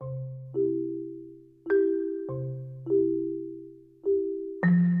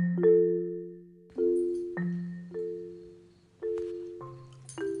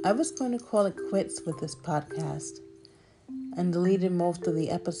I was going to call it quits with this podcast and deleted most of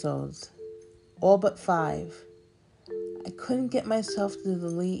the episodes, all but 5. I couldn't get myself to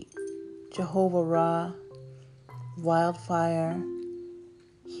delete Jehovah Ra, Wildfire,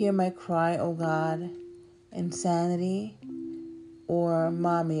 Hear My Cry, O God, Insanity, or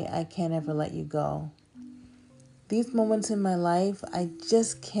Mommy, I Can't Ever Let You Go. These moments in my life, I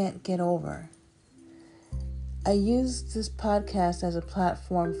just can't get over. I use this podcast as a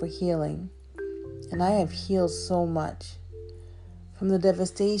platform for healing, and I have healed so much. From the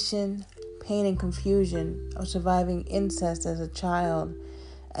devastation, pain, and confusion of surviving incest as a child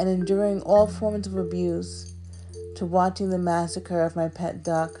and enduring all forms of abuse, to watching the massacre of my pet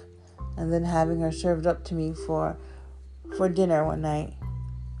duck and then having her served up to me for dinner one night,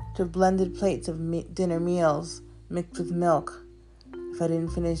 to blended plates of dinner meals mixed with milk if I didn't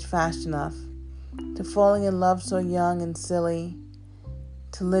finish fast enough, to falling in love so young and silly,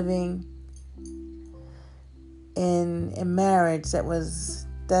 to living in a marriage that was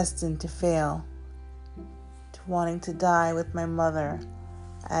destined to fail, to wanting to die with my mother,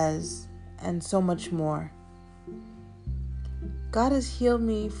 and so much more. God has healed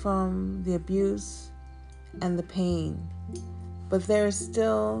me from the abuse and the pain, but there is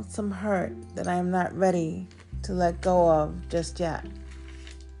still some hurt that I am not ready to let go of just yet.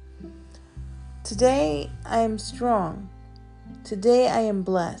 Today I am strong. Today I am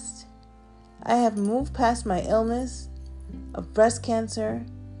blessed. I have moved past my illness of breast cancer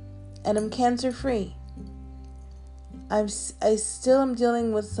and am cancer-free. I still am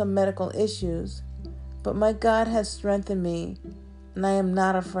dealing with some medical issues, but my God has strengthened me, and I am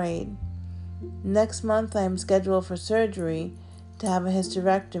not afraid. Next month I am scheduled for surgery to have a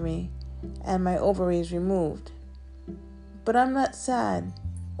hysterectomy and my ovaries removed. But I'm not sad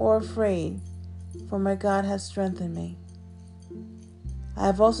or afraid, for my God has strengthened me. I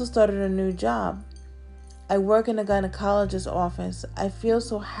have also started a new job. I work in a gynecologist's office. I feel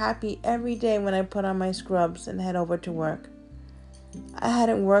so happy every day when I put on my scrubs and head over to work. I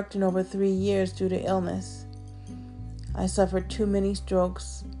hadn't worked in over 3 years due to illness. I suffered 2 mini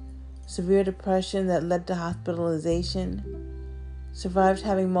strokes, severe depression that led to hospitalization, survived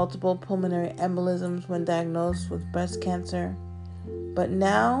having multiple pulmonary embolisms when diagnosed with breast cancer. But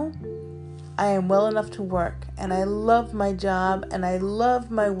now, I am well enough to work, and I love my job, and I love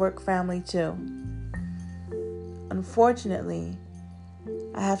my work family too. Unfortunately,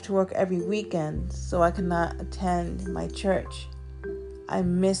 I have to work every weekend, so I cannot attend my church. I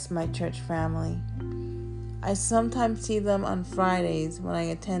miss my church family. I sometimes see them on Fridays when I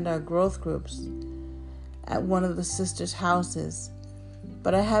attend our growth groups at one of the sisters' houses,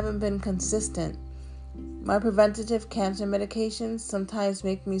 but I haven't been consistent. My preventative cancer medications sometimes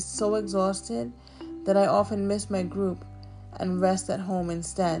make me so exhausted that I often miss my group and rest at home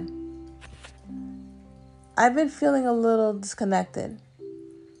instead. I've been feeling a little disconnected.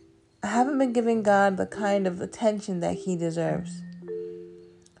 I haven't been giving God the kind of attention that He deserves.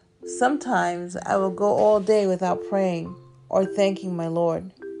 Sometimes I will go all day without praying or thanking my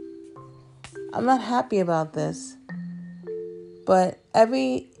Lord. I'm not happy about this, but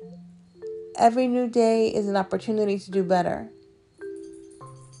every new day is an opportunity to do better.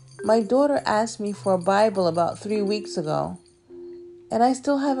 My daughter asked me for a Bible about 3 weeks ago, and I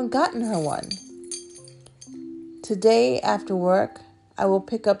still haven't gotten her one. Today, after work, I will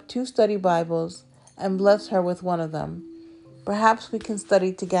pick up 2 study Bibles and bless her with one of them. Perhaps we can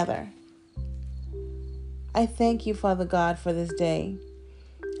study together. I thank you, Father God, for this day.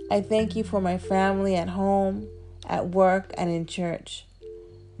 I thank you for my family at home, at work, and in church.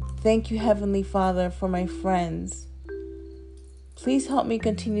 Thank you, Heavenly Father, for my friends. Please help me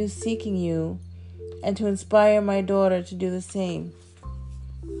continue seeking you and to inspire my daughter to do the same.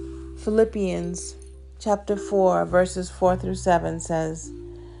 Philippians chapter 4, verses 4 through 7 says,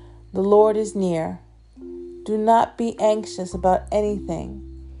 "The Lord is near. Do not be anxious about anything,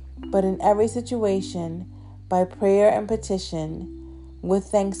 but in every situation, by prayer and petition, with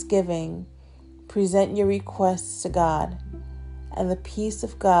thanksgiving, present your requests to God, and the peace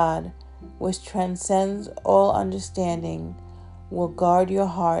of God, which transcends all understanding, will guard your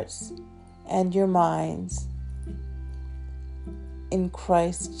hearts and your minds in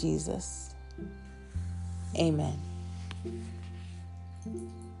Christ Jesus." Amen.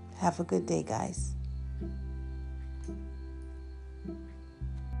 Have a good day, guys.